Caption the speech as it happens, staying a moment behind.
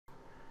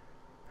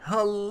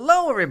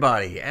Hello,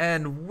 everybody,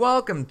 and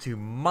welcome to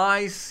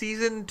my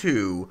Season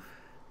 2,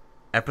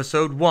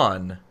 Episode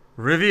 1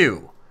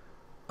 review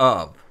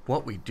of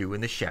What We Do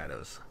in the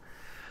Shadows.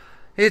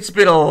 It's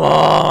been a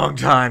long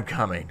time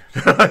coming.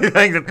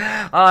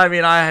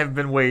 I have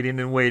been waiting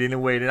and waiting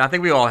and waiting. I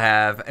think we all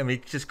have, and we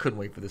just couldn't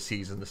wait for the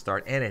season to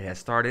start, and it has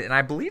started, and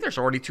I believe there's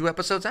already 2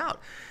 episodes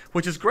out,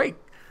 which is great.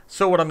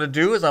 So what I'm going to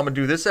do is I'm going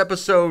to do this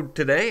episode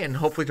today, and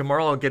hopefully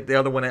tomorrow I'll get the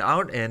other one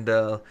out,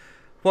 and,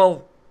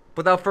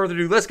 without further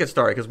ado, let's get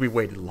started, because we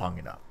waited long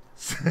enough.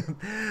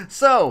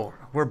 So,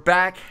 we're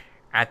back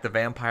at the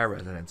vampire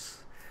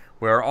residence,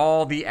 where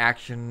all the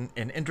action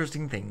and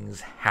interesting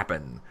things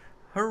happen.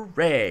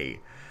 Hooray!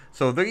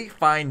 So they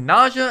find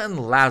Nadja and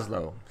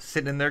Laszlo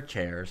sitting in their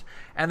chairs,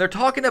 and they're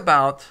talking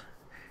about,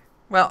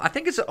 I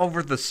think it's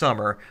over the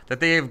summer that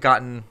they have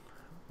gotten,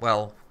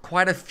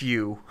 quite a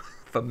few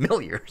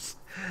familiars.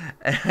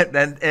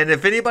 And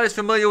if anybody's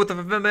familiar with the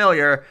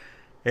familiar,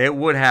 it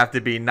would have to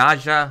be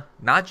Nadja,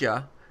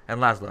 and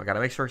Laszlo. I gotta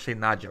make sure I say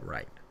Nadja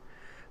right.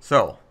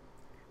 So,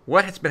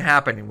 what has been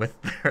happening with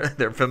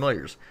their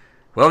familiars?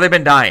 Well, they've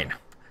been dying.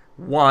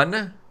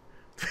 One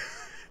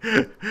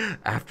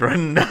after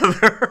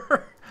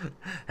another,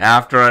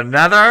 after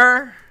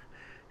another,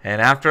 and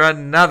after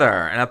another.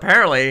 And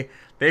apparently,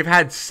 they've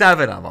had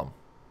 7 of them.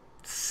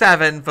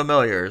 7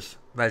 familiars.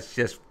 That's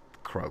just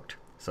croaked.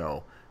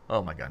 So,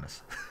 oh my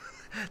goodness.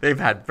 They've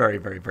had very,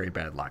 very, very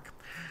bad luck.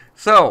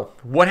 So,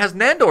 what has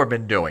Nandor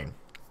been doing?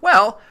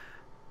 Well,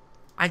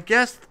 I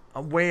guess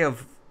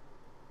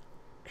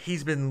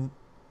he's been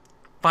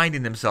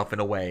finding himself in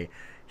a way.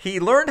 He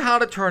learned how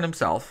to turn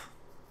himself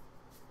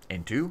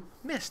into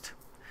mist.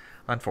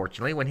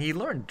 Unfortunately, when he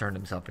learned to turn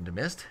himself into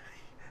mist,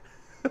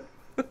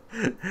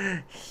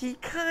 he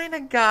kind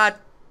of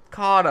got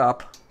caught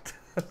up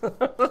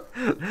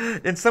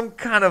in some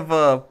kind of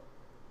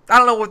I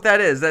don't know what that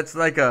is. That's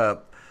like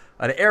an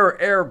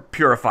air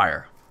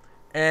purifier.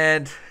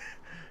 And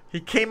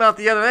he came out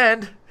the other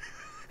end.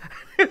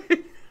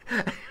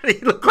 He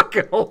looked like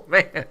an old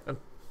man.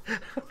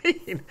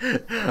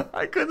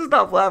 I couldn't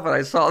stop laughing.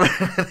 I saw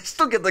that. I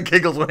still get the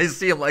giggles when I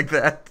see him like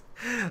that.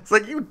 It's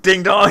like, you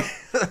ding dong.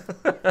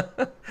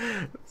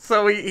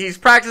 So he's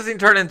practicing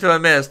turning into a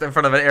mist in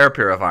front of an air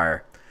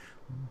purifier.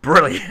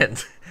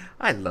 Brilliant.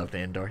 I love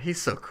Nandor.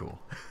 He's so cool.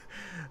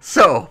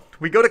 So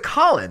we go to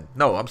Colin.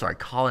 No, I'm sorry,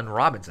 Colin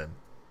Robinson.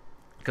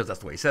 Because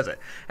that's the way he says it.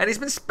 And he's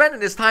been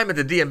spending his time at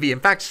the DMV. In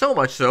fact, so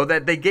much so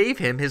that they gave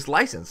him his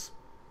license.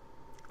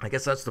 I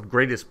guess that's the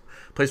greatest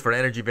place for an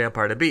energy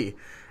vampire to be.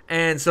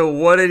 And so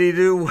what did he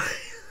do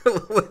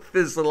with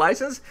his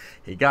license?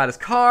 He got his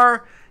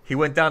car. He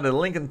went down to the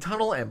Lincoln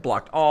Tunnel and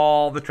blocked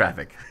all the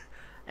traffic.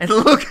 And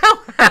look how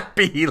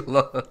happy he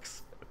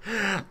looks.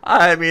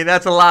 I mean,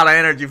 that's a lot of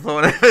energy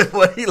flowing out of him,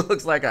 but he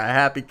looks like a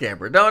happy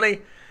camper, don't he?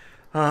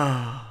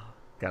 Oh,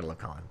 gotta love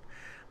Colin.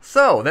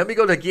 So, then we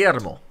go to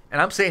Guillermo.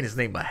 And I'm saying his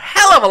name a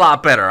hell of a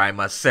lot better, I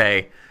must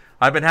say.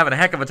 I've been having a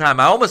heck of a time.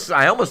 I almost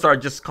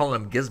started just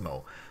calling him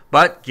Gizmo.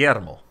 But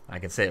Guillermo, I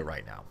can say it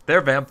right now.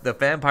 The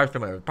vampire's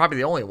probably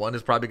the only one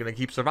who's probably going to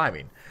keep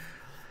surviving.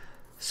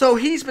 So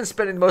he's been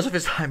spending most of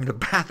his time in the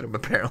bathroom,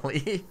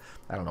 apparently.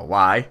 I don't know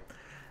why.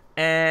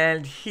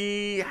 And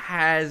he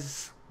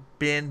has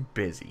been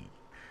busy.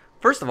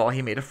 First of all,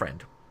 he made a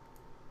friend.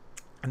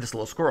 And this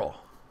little squirrel.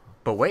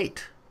 But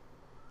wait.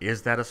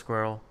 Is that a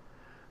squirrel?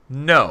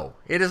 No,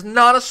 it is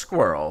not a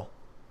squirrel.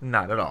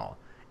 Not at all.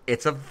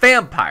 It's a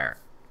vampire.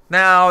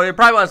 Now, you're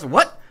probably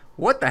wondering,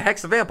 what the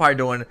heck's the vampire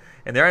doing?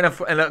 And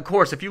of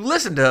course, if you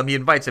listen to him, he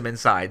invites him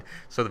inside.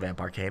 So the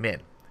vampire came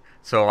in.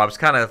 So I was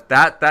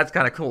that's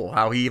kind of cool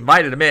how he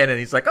invited him in, and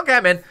he's like, okay,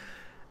 I'm in.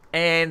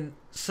 And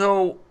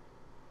so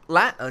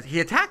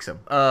he attacks him.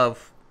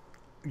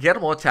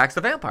 Guillermo attacks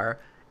the vampire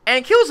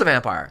and kills the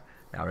vampire.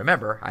 Now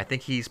remember, I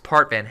think he's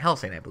part Van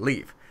Helsing, I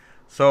believe.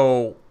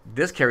 So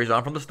this carries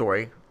on from the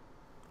story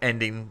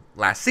ending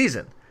last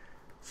season.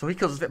 So he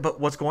kills but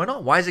what's going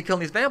on? Why is he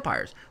killing these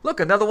vampires? Look,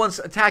 another one's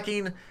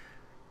attacking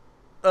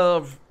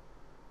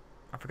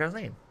I forgot his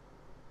name.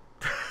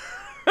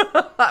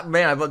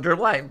 Man, I drew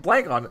a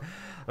blank on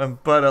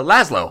but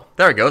Laszlo.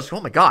 There he goes.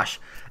 Oh my gosh.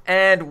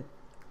 And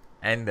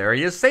there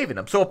he is saving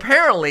him. So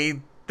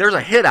apparently there's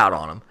a hit out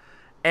on him.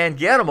 And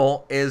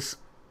Guillermo is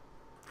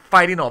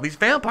fighting all these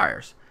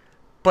vampires.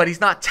 But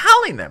he's not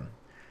telling them.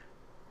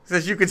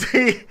 As you can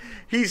see,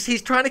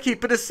 he's trying to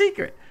keep it a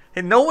secret.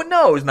 And no one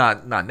knows.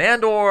 Not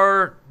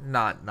Nandor,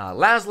 not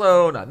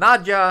Laszlo, not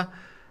Nadja.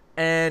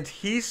 And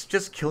he's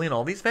just killing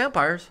all these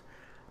vampires.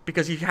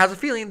 Because he has a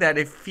feeling that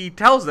if he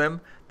tells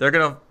them, they're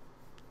going to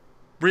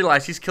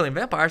realize he's killing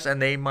vampires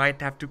and they might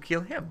have to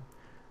kill him.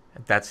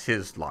 And that's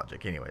his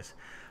logic anyways.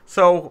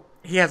 So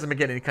he hasn't been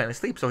getting any kind of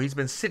sleep. So he's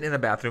been sitting in the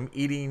bathroom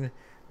eating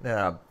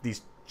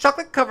these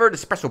chocolate-covered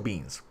espresso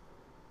beans.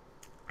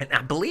 And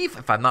I believe,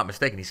 if I'm not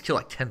mistaken, he's killed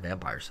like 10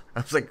 vampires.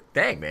 I was like,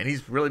 dang, man,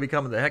 he's really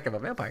becoming the heck of a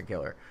vampire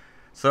killer.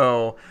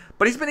 So,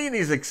 but he's been eating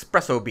these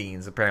espresso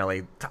beans,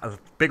 apparently. A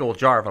big old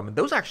jar of them. And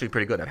those are actually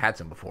pretty good. I've had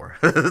some before.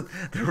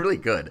 They're really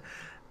good.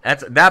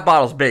 That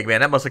bottle's big,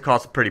 man. That must have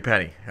cost a pretty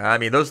penny. I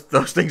mean, those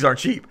things aren't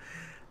cheap.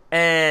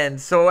 And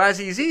so as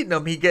he's eating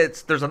them,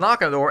 there's a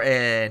knock on the door,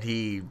 and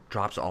he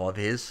drops all of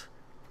his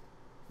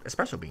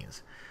espresso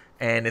beans.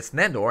 And it's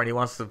Nandor,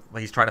 and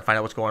he's trying to find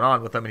out what's going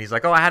on with him, and he's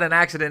like, "Oh, I had an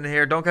accident in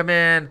here. Don't come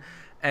in."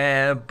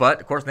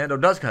 But of course,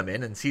 Nandor does come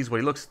in and sees what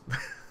he looks.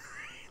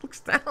 He looks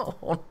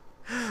down,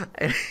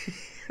 and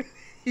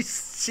he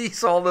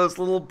sees all those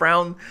little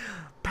brown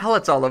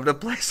pellets all over the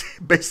place,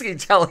 basically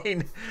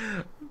telling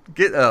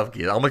I'm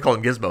gonna call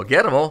him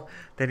Guillermo,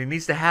 that he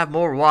needs to have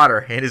more water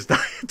in his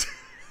diet.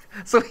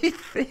 So he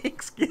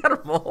thinks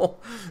Guillermo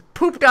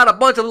pooped out a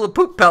bunch of little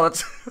poop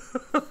pellets.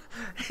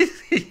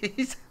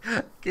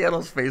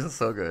 Guillermo's face is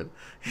so good.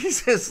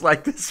 He's just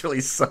like, this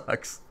really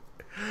sucks.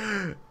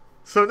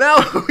 So now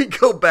we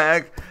go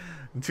back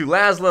to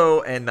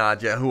Laszlo and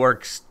Nadja, who are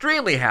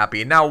extremely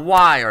happy. Now,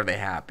 why are they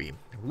happy?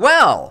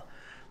 Well,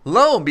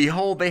 lo and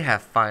behold, they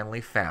have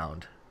finally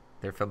found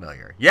their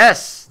familiar.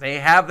 Yes, they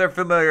have their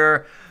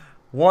familiar.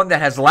 One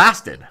that has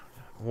lasted.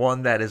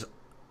 One that is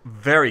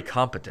very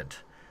competent.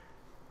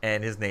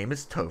 And his name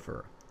is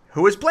Topher,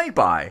 who is played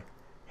by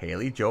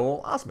Haley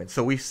Joel Osment.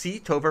 So we see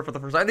Topher for the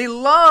first time. They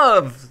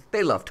love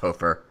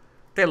Topher.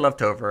 They love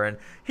Topher, and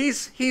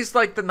he's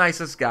like the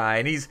nicest guy,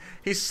 and he's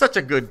such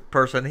a good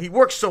person. He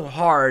works so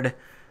hard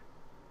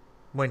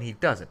when he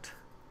doesn't.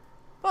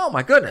 Oh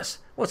my goodness,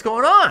 what's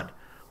going on?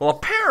 Well,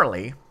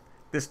 apparently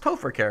this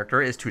Topher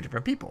character is two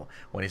different people.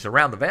 When he's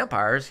around the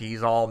vampires,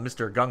 he's all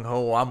Mr.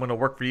 Gung-Ho, I'm going to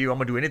work for you, I'm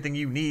going to do anything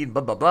you need,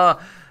 blah, blah,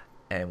 blah.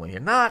 And when you're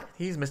not,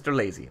 he's Mr.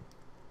 Lazy.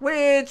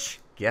 Which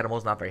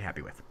Guillermo's not very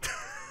happy with.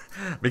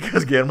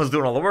 Because Guillermo's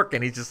doing all the work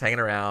and he's just hanging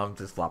around,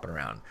 just flopping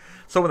around.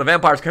 So when the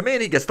vampires come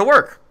in, he gets to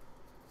work.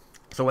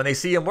 So when they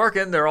see him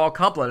working, they're all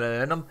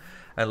complimenting him.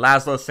 And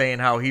Laszlo's saying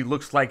how he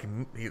looks like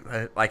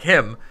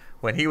him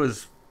when he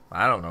was,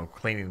 I don't know,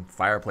 cleaning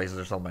fireplaces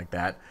or something like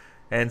that.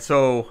 And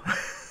so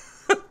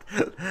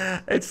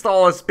it's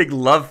all this big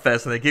love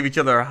fest, and they give each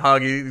other a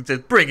hug. He says,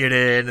 "Bring it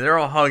in." And they're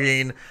all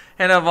hugging.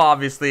 And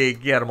obviously,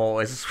 Guillermo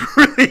is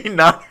really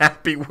not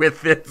happy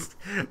with this.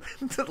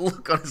 The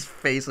look on his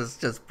face is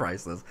just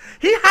priceless.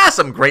 He has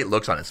some great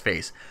looks on his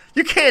face.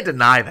 You can't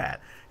deny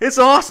that. It's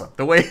awesome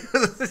the way.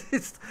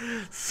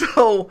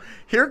 So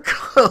here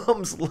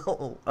comes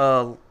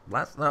Laszlo,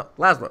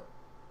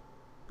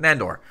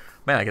 Nandor.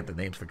 Man, I get the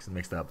names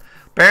mixed up.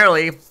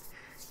 Apparently,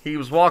 he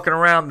was walking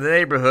around the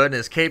neighborhood, and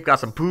his cape got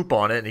some poop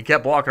on it, and he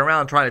kept walking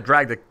around trying to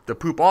drag the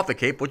poop off the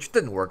cape, which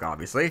didn't work,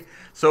 obviously.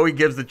 So he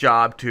gives the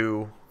job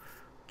to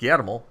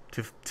Guillermo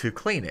to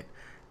clean it.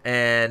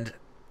 And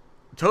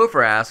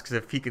Topher asks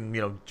if he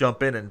can,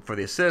 jump in and for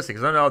the assist. He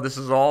goes, "No, this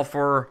is all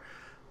for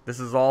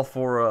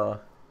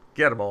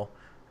Guillermo."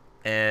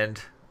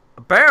 And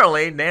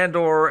apparently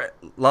Nandor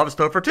loves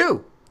Topher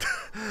too.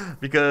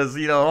 Because,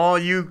 oh,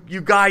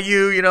 you guy,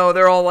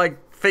 they're all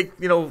like fake,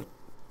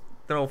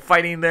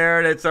 fighting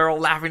there, and they're all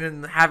laughing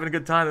and having a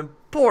good time. And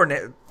poor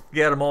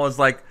Guillermo is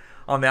like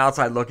on the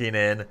outside looking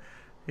in.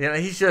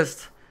 He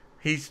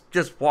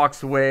just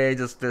walks away.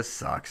 This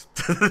sucks.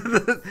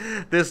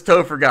 This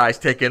Topher guy's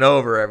taking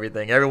over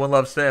everything. Everyone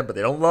loves him, but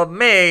they don't love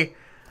me.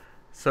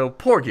 So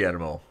poor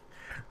Guillermo.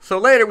 So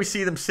later we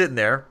see them sitting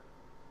there,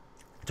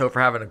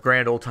 Topher having a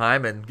grand old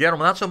time, and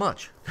Guillermo not so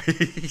much.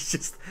 he's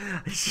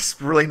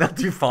just really not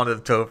too fond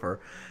of Topher.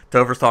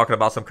 Topher's talking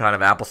about some kind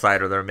of apple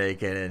cider they're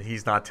making, and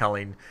he's not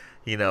telling.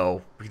 He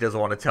doesn't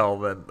want to tell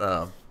them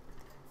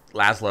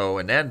Laszlo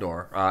and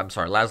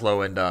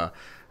Laszlo and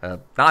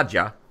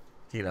Nadja.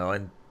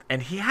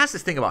 And he has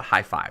this thing about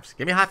high fives.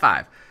 Give me a high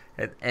five.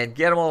 And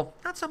Guillermo,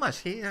 not so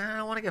much. I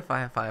don't want to get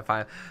five.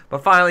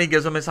 But finally, he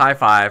gives him his high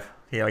five.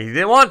 He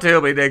didn't want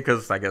to, but he did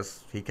because I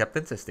guess he kept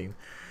insisting.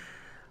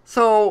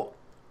 So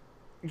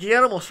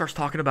Guillermo starts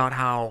talking about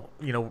how,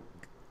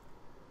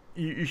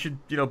 you should,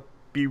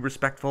 be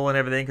respectful and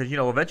everything because,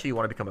 eventually you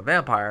want to become a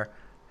vampire.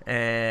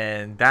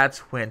 And that's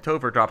when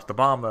Topher drops the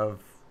bomb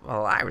of,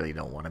 well, I really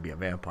don't want to be a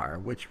vampire,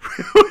 which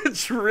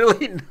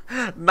really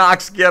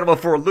knocks Guillermo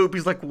for a loop.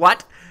 He's like,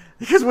 what?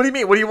 He goes, what do you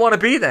mean? What do you want to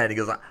be then? He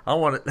goes, I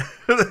want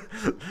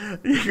to.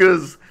 He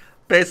goes,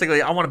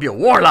 basically, I want to be a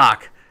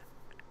warlock.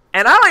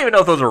 And I don't even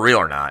know if those are real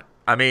or not.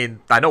 I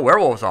mean, I know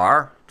werewolves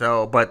are,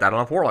 but I don't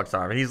know if warlocks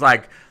are. And he's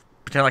like,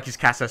 pretend like he's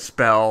casting a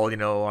spell,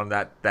 on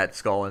that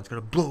skull, and it's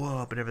gonna blow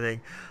up and everything,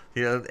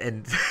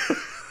 and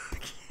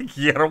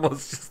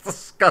Guillermo's just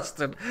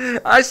disgusted.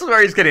 I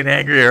swear he's getting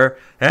angrier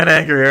and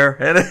angrier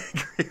and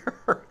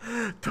angrier.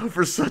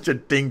 Topher's such a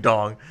ding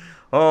dong.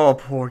 Oh,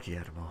 poor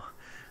Guillermo.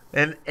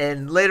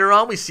 And later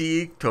on we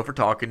see Topher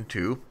talking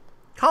to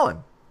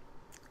Colin,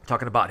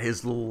 talking about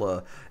his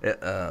little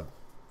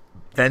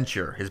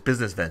venture, his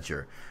business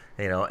venture,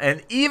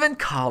 and even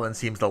Colin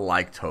seems to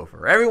like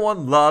Topher.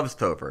 Everyone loves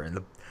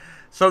Topher,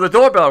 so the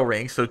doorbell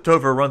rings, so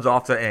Topher runs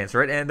off to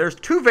answer it, and there's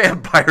two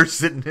vampires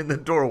sitting in the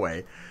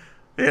doorway.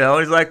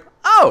 He's like,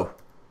 "Oh,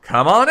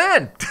 come on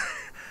in."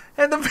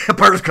 And the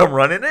vampires come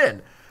running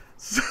in.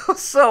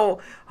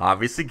 So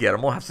obviously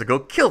Guillermo has to go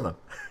kill them.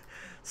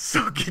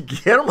 So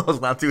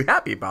Guillermo's not too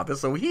happy about this,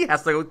 so he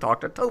has to go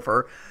talk to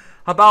Topher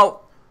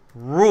about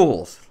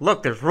rules.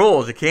 Look, there's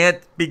rules. You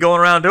can't be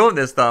going around doing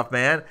this stuff,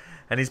 man.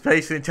 And he's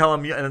basically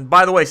telling him, and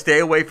by the way, stay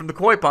away from the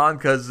koi pond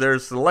because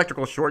there's an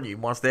electrical short and you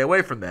want to stay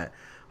away from that.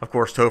 Of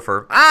course,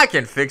 Topher, I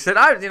can fix it.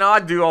 I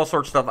do all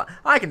sorts of stuff.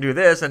 I can do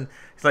this. And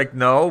he's like,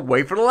 no,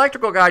 wait for the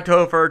electrical guy,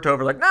 Topher.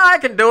 Topher's like, no, I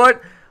can do it.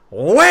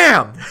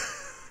 Wham!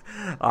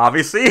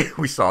 Obviously,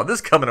 we saw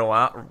this coming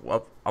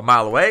a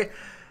mile away.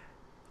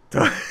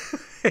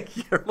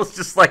 Guillermo's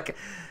just like,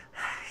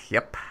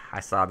 yep, I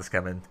saw this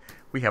coming.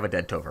 We have a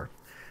dead Topher.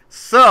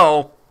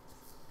 So,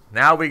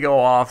 now we go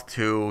off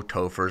to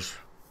Topher's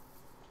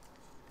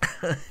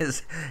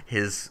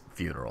his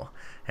funeral.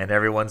 And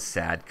everyone's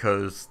sad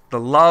because the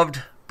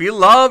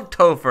beloved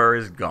Topher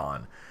is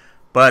gone.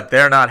 But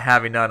they're not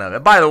having none of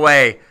it. By the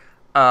way,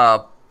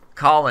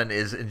 Colin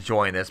is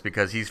enjoying this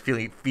because he's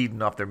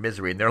feeding off their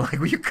misery. And they're like,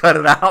 will you cut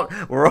it out?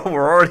 We're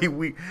already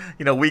weak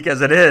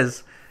as it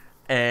is.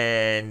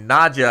 And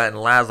Nadja and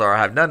Laszlo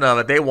have none of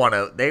it. They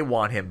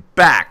want him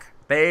back.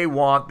 They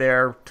want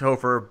their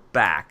Topher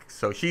back.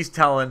 So she's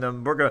telling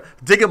them, we're going to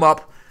dig him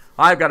up.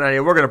 I've got an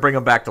idea. We're going to bring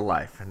him back to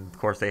life. And, of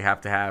course, they have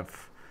to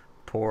have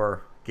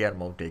poor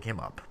Guillermo dig him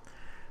up.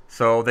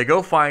 So they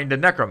go find the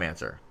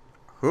necromancer,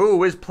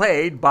 who is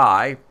played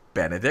by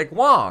Benedict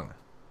Wong.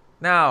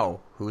 Now,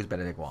 who is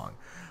Benedict Wong?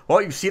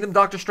 Well, you've seen him,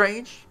 Doctor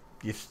Strange.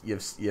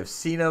 You've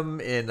seen him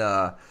in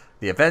the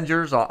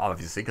Avengers,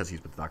 obviously, because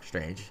he's with Doctor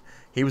Strange.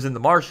 He was in The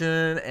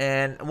Martian,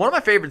 and one of my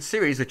favorite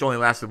series, which only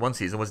lasted one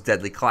season, was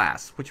Deadly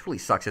Class, which really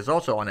sucks. It's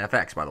also on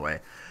FX, by the way.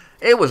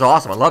 It was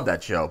awesome. I love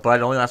that show, but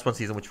it only lasted one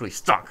season, which really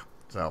stunk.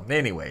 So,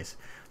 anyways.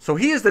 So,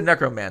 he is the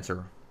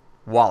necromancer,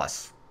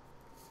 Wallace.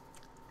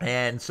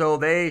 And so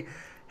they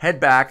head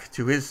back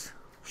to his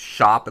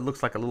shop. It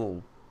looks like a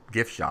little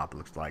gift shop, it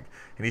looks like.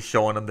 And he's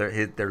showing them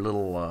their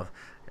little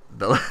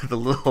the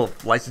little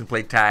license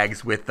plate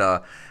tags with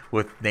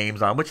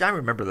names on, which I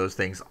remember those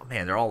things. Oh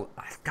man, they're all,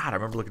 God, I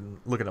remember looking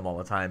at them all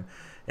the time.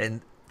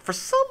 And for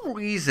some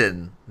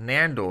reason,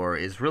 Nandor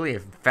is really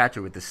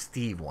infatuated with the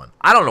Steve one.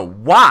 I don't know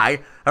why.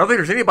 I don't think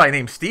there's anybody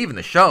named Steve in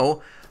the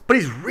show, but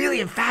he's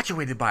really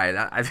infatuated by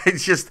it.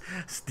 It's just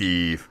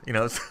Steve,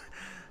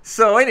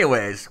 So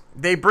anyways,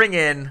 they bring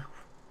in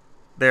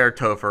their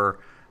Topher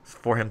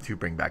for him to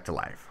bring back to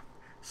life.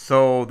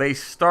 So they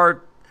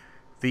start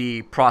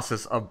the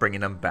process of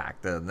bringing him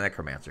back, the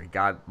necromancer. He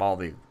got all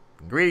the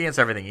ingredients,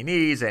 everything he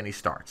needs, and he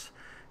starts.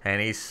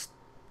 And he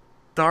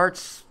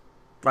starts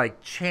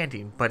like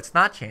chanting, but it's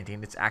not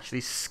chanting, it's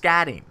actually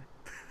scatting.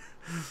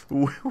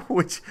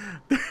 Which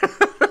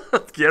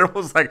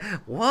Guillermo's like,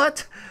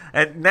 what?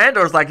 And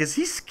Nandor's like, is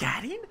he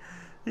scatting?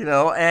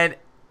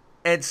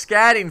 And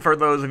scatting, for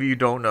those of you who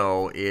don't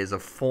know, is a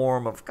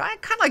form of kind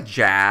of like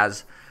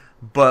jazz,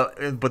 but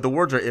the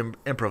words are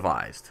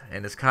improvised,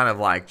 and it's kind of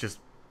like just,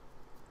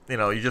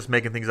 you're just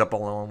making things up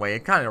along the way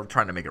and kind of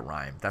trying to make it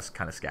rhyme. That's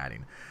kind of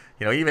scatting.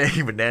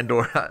 Even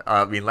Nandor,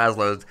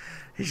 Laszlo,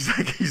 he's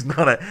like, he's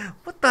not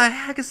what the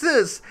heck is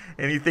this?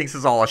 And he thinks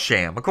it's all a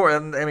sham. Of course,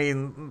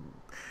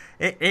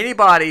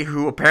 anybody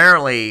who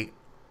apparently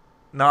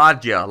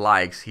Nadja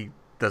likes, he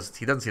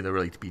doesn't seem to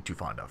really be too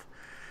fond of.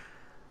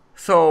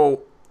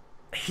 So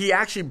he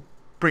actually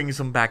brings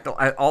him back.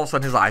 All of a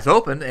sudden, his eyes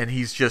open, and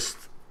he's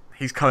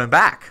coming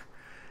back.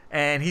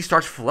 And he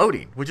starts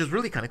floating, which is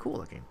really kind of cool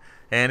looking.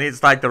 And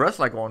it's like the rest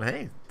are like going,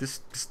 hey,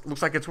 this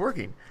looks like it's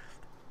working.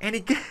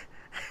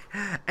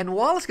 And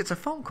Wallace gets a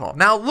phone call.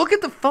 Now, look at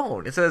the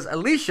phone. It says,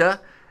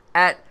 Alicia,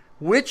 at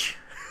which,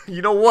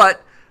 you know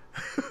what?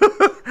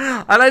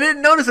 And I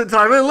didn't notice it until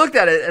I really looked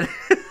at it.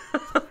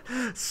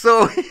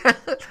 So,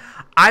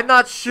 I'm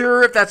not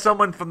sure if that's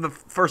someone from the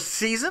first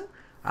season.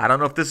 I don't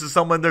know if this is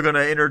someone they're going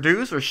to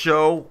introduce or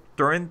show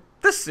during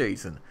this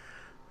season.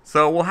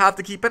 So we'll have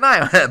to keep an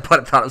eye on it, but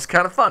I thought it was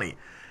kind of funny.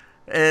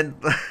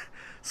 And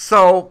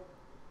so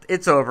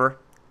it's over,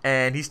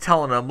 and he's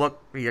telling them,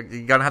 look, you're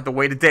going to have to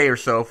wait a day or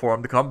so for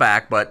him to come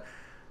back, but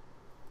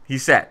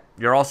he's set.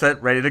 You're all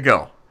set, ready to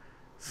go.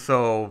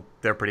 So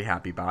they're pretty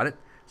happy about it.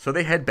 So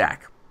they head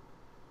back,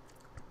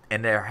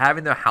 and they're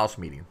having their house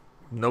meeting.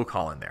 No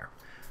Colin there.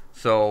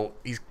 So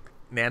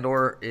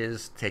Nandor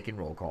is taking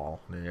roll call,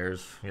 and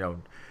there's,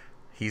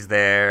 he's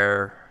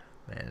there,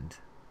 and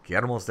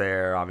Guillermo's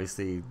there,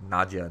 obviously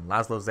Nadja and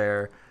Laszlo's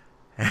there,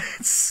 and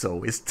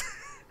so is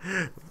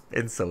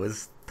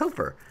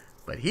Topher.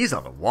 But he's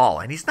on the wall,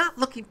 and he's not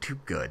looking too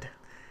good.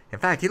 In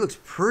fact, he looks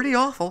pretty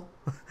awful.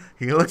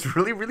 He looks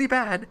really, really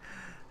bad.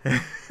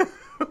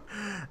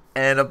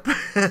 And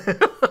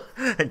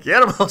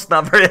Guillermo's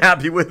not very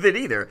happy with it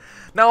either.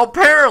 Now,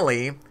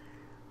 apparently,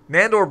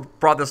 Nandor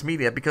brought this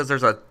meeting up because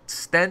there's a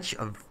stench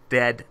of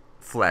dead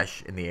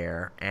flesh in the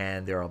air,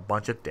 and there are a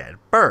bunch of dead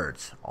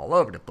birds all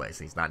over the place.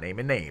 He's not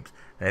naming names.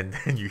 And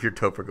then you hear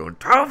Topher going,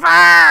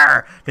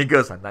 Topher! He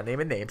goes, I'm not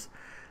naming names.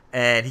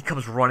 And he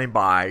comes running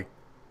by,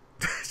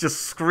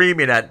 just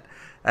screaming at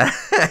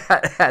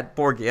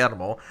poor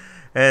Guillermo.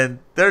 And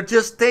they're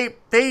just, they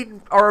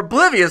are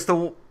oblivious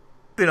to,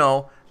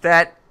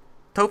 that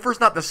Topher's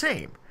not the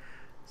same.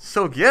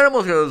 So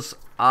Guillermo goes,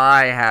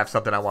 I have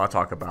something I want to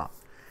talk about.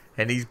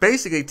 And he's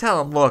basically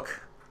telling him,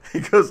 look, he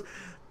goes,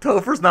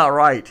 Topher's not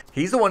right.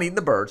 He's the one eating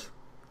the birds.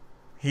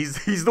 He's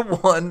the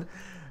one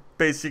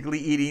basically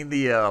eating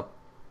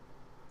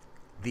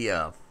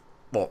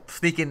well,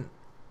 sneaking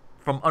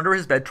from under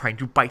his bed, trying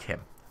to bite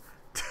him.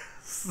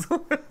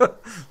 So,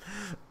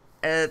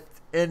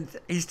 and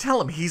he's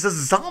telling him he's a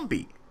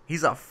zombie.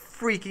 He's a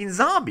freaking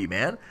zombie,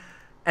 man.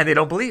 And they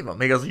don't believe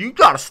him. He goes, "You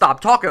gotta stop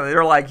talking." And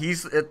they're like,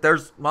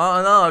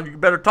 no, you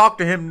better talk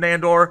to him,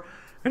 Nandor.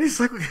 And he's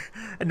like,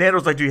 and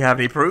Nandor's like, "Do you have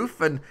any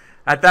proof?" And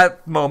at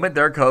that moment,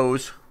 there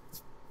goes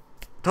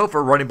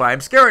Topher running by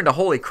him, scaring the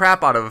holy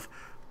crap out of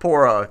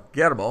poor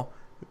Guillermo.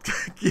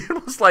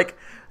 Guillermo's like,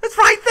 "It's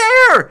right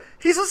there!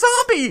 He's a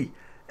zombie!"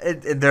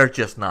 And they're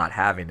just not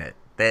having it.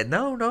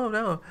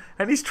 No.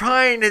 And he's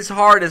trying his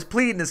hardest,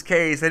 pleading his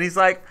case, and he's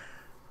like,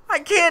 "I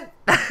can't,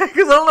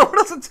 because I don't know what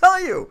else to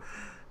tell you."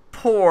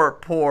 Poor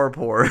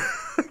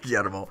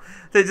Guillermo.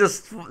 They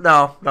just,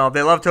 no,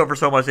 they love Topher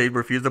so much they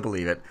refuse to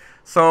believe it.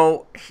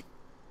 So,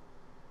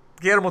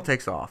 Guillermo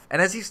takes off.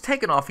 And as he's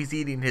taking off, he's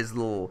eating his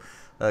little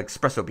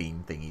espresso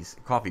bean thingies,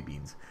 coffee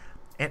beans.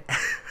 And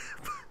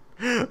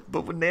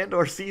but when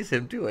Nandor sees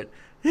him do it,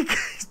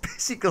 he's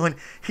basically going,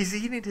 he's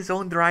eating his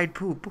own dried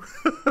poop.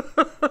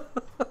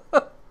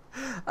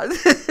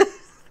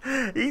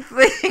 He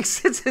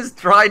thinks it's his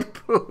dried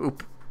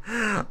poop.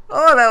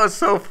 Oh, that was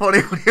so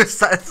funny when he was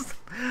saying.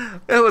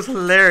 It was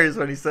hilarious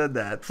when he said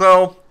that.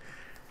 So,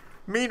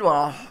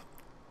 meanwhile,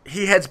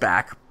 he heads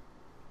back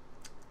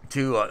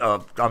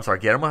to,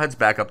 Guillermo heads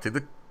back up to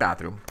the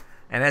bathroom.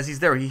 And as he's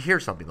there, he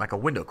hears something like a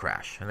window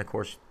crash. And of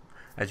course,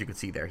 as you can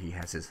see there, he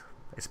has his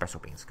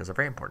espresso beans because they're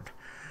very important.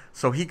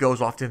 So he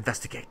goes off to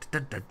investigate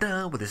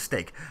with his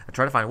stake and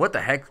try to find what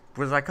the heck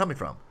was that coming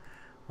from.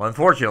 Well,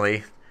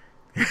 unfortunately,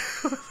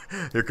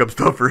 here comes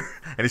Topher,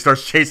 and he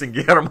starts chasing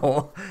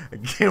Guillermo.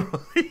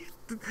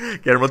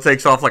 Guillermo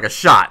takes off like a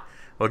shot.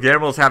 Well,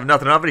 Guillermo's having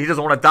nothing of it. He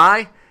doesn't want to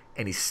die,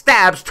 and he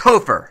stabs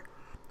Topher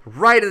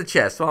right in the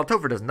chest. Well,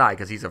 Topher doesn't die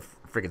because he's a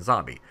freaking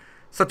zombie.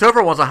 So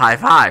Topher wants a high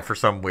five for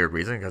some weird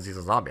reason because he's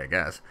a zombie, I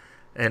guess.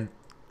 And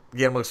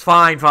Guillermo's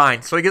fine.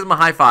 So he gives him a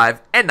high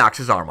five and knocks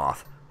his arm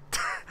off.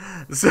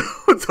 So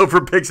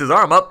Topher picks his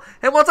arm up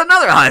and wants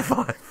another high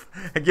five.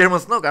 And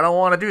Guillermo's, "Look, I don't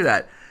want to do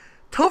that."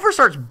 Topher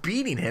starts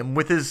beating him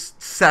with his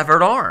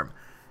severed arm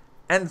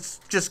and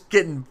just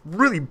getting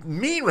really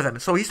mean with him.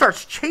 So he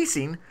starts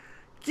chasing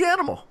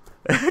Guillermo.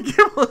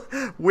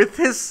 With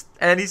his,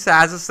 and he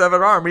has a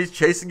severed arm. He's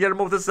chasing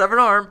Guillermo with his severed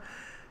arm,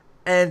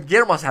 and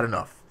Guillermo's had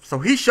enough. So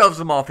he shoves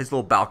him off his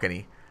little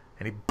balcony,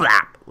 and he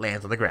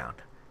lands on the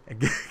ground.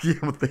 And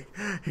Guillermo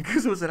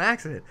because it was an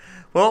accident.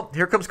 Well,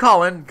 here comes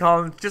Colin.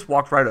 Colin just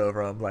walks right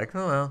over him, like,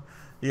 "Oh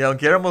well."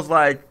 Guillermo's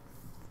like,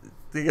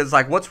 he's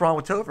like, "What's wrong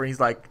with Topher?" And he's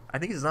like, "I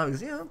think he's a zombie."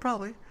 He goes, "Yeah,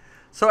 probably."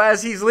 So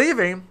as he's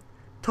leaving,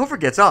 Topher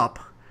gets up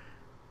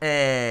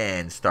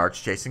and starts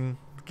chasing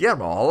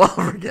Guillermo all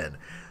over again.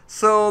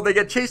 So they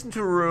get chased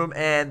into a room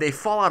and they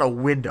fall out a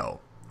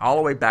window all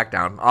the way back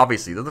down,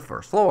 obviously, to the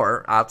first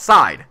floor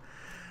outside.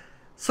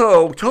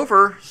 So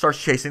Topher starts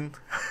chasing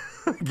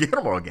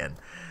Guillermo again.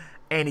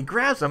 And he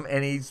grabs him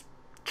and he's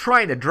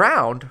trying to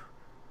drown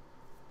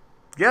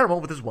Guillermo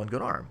with his one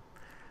good arm.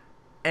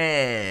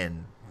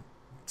 And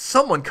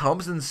someone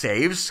comes and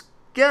saves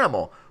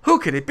Guillermo. Who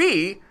could it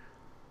be?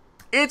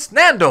 It's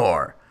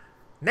Nandor.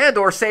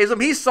 Nandor saves him.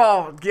 He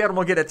saw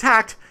Guillermo get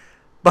attacked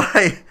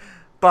by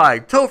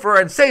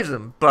Topher and saves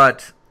him.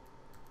 But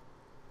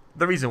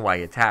the reason why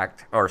he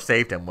attacked or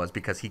saved him was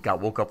because he got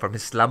woke up from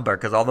his slumber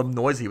because all the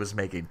noise he was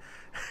making.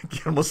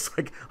 Guillermo's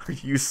like, "Are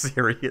you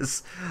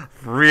serious?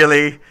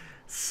 Really?"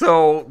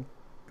 So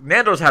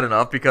Nandor's had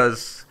enough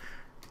because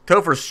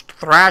Topher's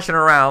thrashing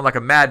around like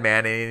a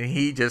madman and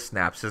he just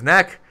snaps his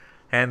neck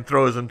and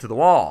throws him to the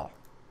wall.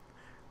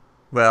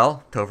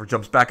 Well, Topher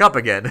jumps back up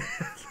again.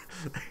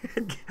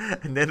 And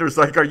Nandor's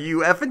like, "Are you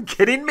effing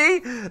kidding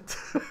me?"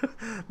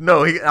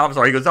 No, I'm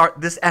sorry. He goes,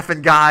 "This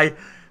effing guy."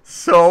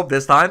 So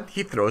this time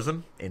he throws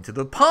him into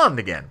the pond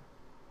again.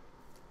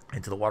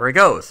 Into the water he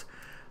goes.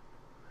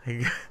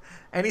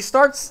 And he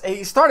started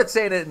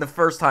saying it in the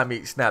first time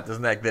he snapped his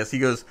neck. He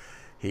goes,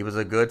 "He was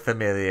a good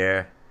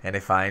familiar and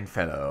a fine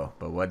fellow,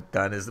 but what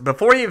done is..."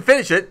 Before he even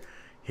finish it,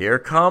 here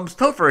comes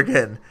Topher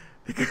again.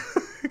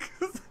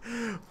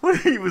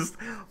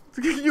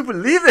 Can you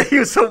believe that he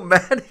was so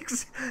mad?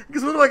 Because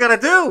what do I gotta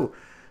do?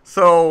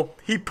 So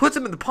he puts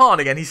him in the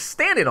pond again. He's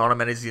standing on him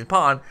and he's in the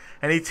pond,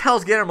 and he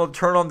tells Guillermo to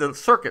turn on the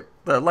circuit,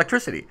 the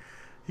electricity.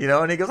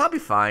 And he goes, "I'll be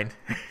fine."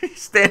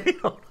 He's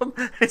standing on him.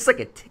 It's like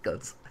it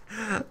tickles.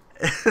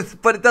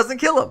 But it doesn't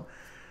kill him.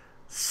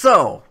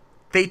 So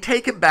they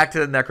take him back to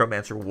the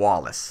necromancer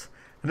Wallace.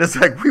 And it's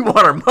like, "We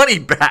want our money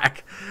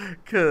back.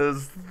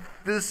 Because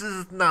this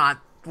is not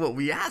what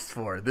we asked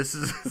for. This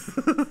is..."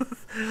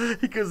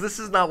 because this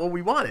is not what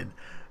we wanted.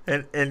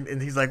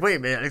 And he's like, "Wait,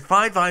 man,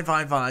 fine,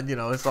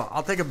 so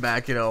I'll take him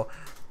back,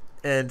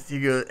 And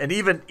he goes, and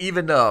even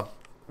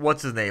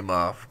what's his name,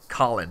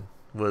 Colin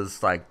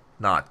was like,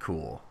 "Not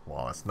cool,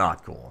 Wallace,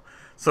 not cool."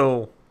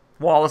 So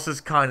Wallace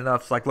is kind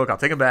enough, like, "Look, I'll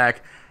take him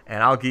back,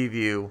 and I'll give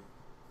you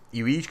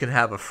each can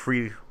have a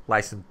free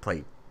license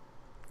plate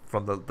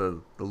from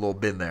the little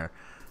bin there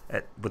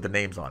with the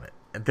names on it."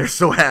 And they're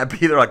so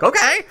happy. They're like,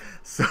 okay.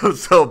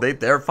 So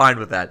they're fine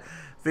with that.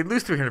 They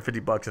lose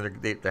 $350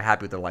 and they're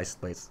happy with their license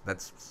plates.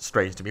 That's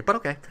strange to me, but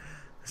okay.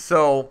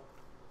 So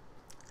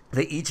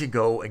they each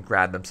go and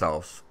grab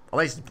themselves a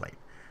license plate.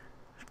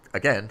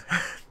 Again,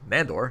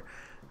 Nandor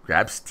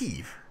grabs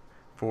Steve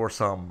for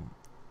some,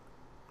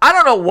 I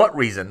don't know what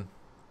reason,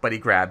 but he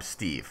grabs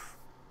Steve.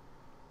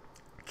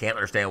 Can't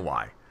understand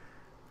why.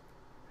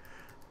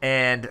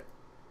 And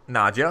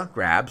Nadja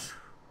grabs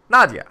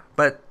Nadja,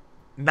 but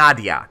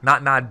Nadja,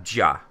 not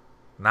Nadja.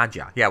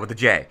 Nadja, yeah, with the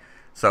J.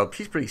 So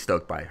she's pretty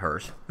stoked by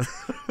hers.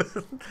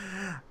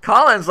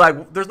 Colin's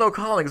like, there's no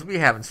calling because we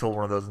haven't sold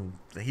one of those in,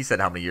 he said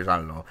how many years, I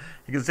don't know.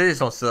 He goes, they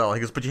just don't sell. He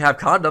goes, but you have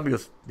condom? He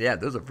goes, yeah,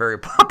 those are very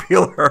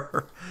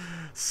popular.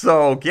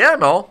 So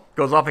Guillermo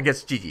goes off and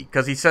gets Gigi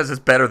because he says it's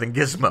better than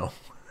Gizmo.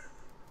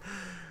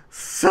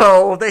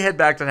 So they head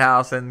back to the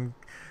house and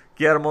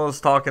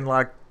Guillermo's talking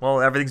like,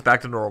 well, everything's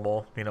back to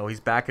normal. You know, he's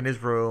back in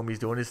his room. He's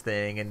doing his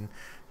thing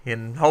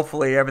and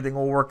hopefully everything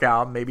will work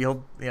out. Maybe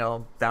he'll, you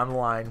know, down the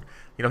line.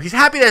 You know, he's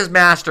happy that his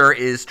master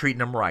is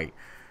treating him right.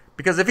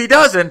 Because if he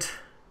doesn't,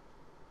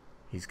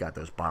 he's got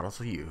those bottles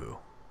of Yoo-hoo.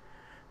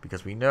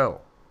 Because we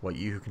know what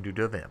Yoo-hoo can do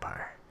to a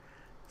vampire.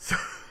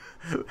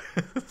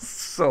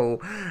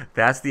 So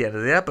that's the end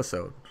of the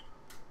episode.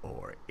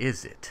 Or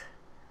is it?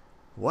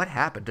 What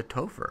happened to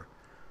Topher?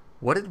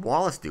 What did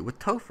Wallace do with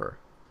Topher?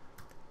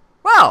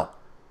 Well,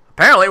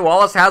 apparently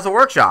Wallace has a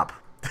workshop.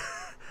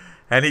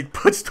 And he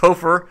puts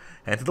Topher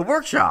into the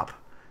workshop.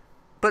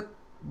 But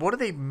what are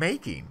they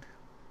making?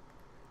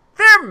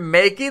 They're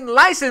making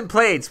license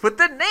plates with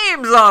the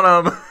names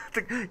on them.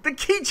 The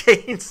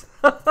keychains.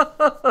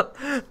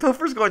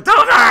 Topher's going,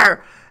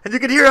 Topher! And you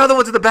can hear other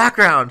ones in the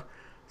background.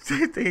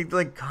 They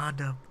like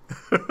condom.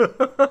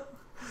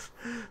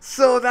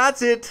 So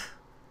that's it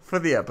for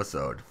the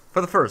episode.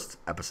 For the first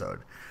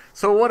episode.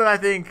 So what did I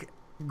think?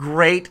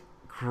 Great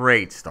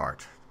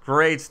start.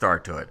 Great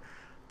start to it.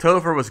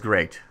 Topher was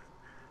great.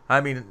 I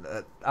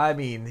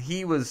mean,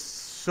 he was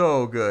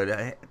so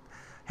good.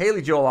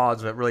 Haley Joel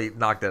Osment really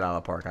knocked it out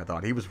of the park, I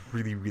thought. He was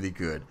really, really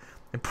good.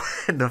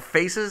 And the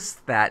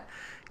faces that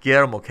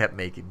Guillermo kept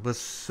making was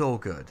so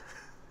good.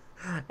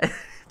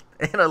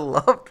 And I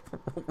loved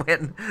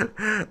when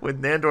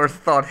Nandor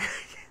thought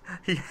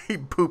he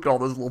pooped all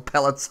those little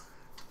pellets.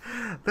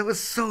 That was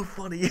so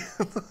funny.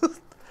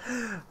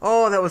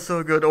 Oh, that was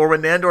so good. Or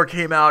when Nandor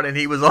came out and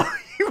he was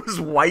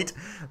white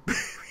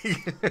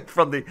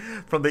from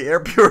the air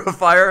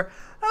purifier.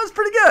 That was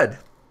pretty good.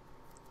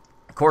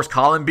 Of course,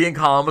 Colin being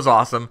Colin was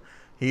awesome.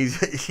 He's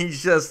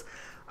just,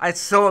 it's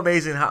so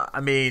amazing how, I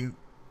mean,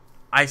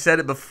 I said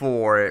it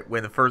before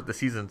when the first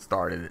season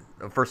started.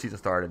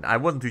 I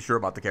wasn't too sure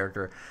about the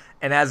character,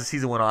 and as the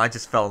season went on, I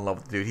just fell in love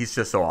with the dude. He's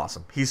just so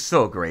awesome. He's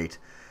so great,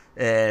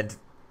 and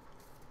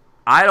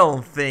I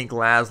don't think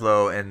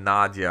Laszlo and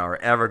Nadja are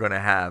ever going to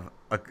have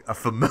a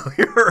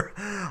familiar.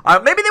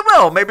 Maybe they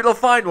will. Maybe they'll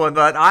find one,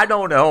 but I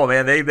don't know,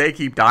 man. They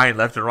keep dying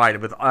left and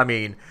right. But I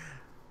mean,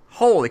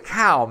 holy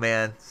cow,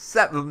 man!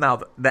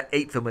 Now that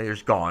 8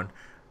 familiars gone,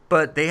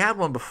 but they had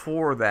one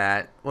before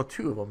that. Well,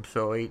 2 of them,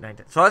 so 8, 9,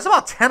 10. So that's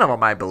about 10 of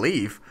them, I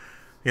believe.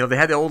 You know, they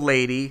had the old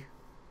lady.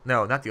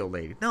 No, not the old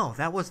lady. No,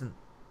 that wasn't.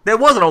 There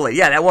was an old lady.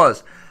 Yeah, that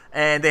was.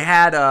 And they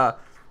had a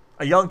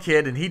young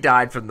kid, and he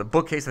died from the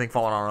bookcase, I think,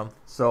 falling on him.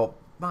 So,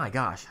 my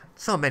gosh,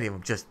 so many of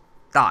them just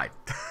died.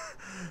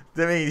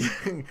 I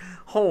mean,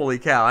 holy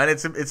cow! And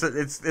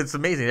it's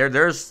amazing.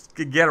 There's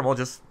Guillermo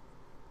just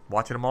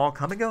watching them all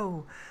come and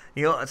go.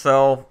 You know,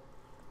 so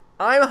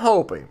I'm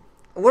hoping.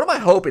 What am I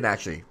hoping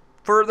actually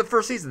for the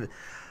first season?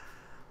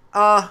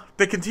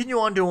 They continue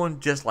on doing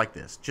just like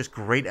this, just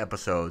great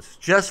episodes,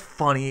 just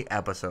funny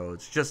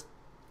episodes, just,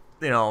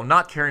 you know,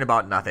 not caring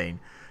about nothing.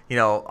 You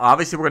know,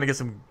 obviously we're gonna get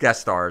some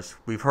guest stars.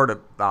 We've heard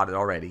about it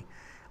already,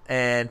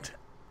 and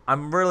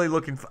I'm really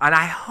looking for, and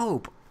I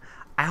hope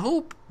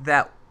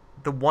that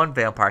the one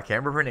vampire, I can't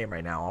remember her name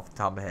right now off the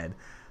top of my head,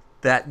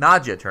 that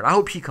Nadja turned. I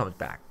hope she comes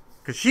back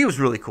because she was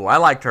really cool. I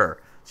liked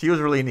her. She was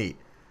really neat,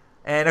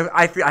 and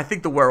I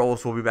think the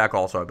werewolves will be back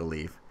also, I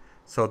believe.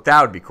 So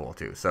that would be cool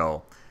too.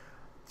 So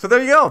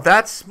there you go.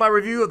 That's my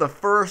review of the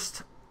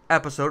first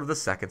episode of the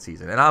second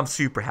season, and I'm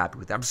super happy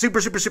with that. I'm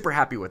super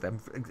happy with them.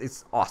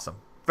 It's awesome.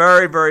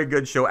 Very, very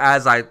good show.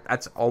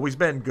 That's always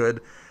been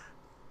good.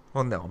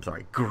 Well, no, I'm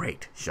sorry,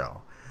 great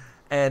show.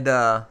 And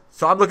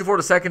so I'm looking forward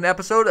to the second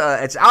episode.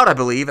 It's out, I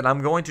believe, and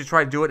I'm going to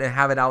try to do it and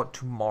have it out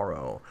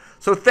tomorrow.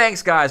 So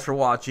thanks, guys, for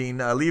watching.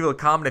 Leave a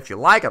comment if you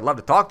like. I'd love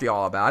to talk to you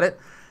all about it.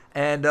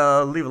 And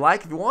leave a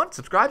like if you want.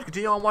 Subscribe to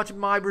continue on watching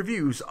my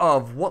reviews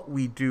of What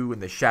We Do in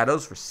the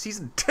Shadows for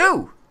Season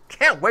 2.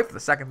 Can't wait for the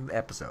second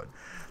episode.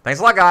 Thanks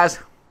a lot, guys.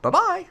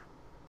 Bye-bye.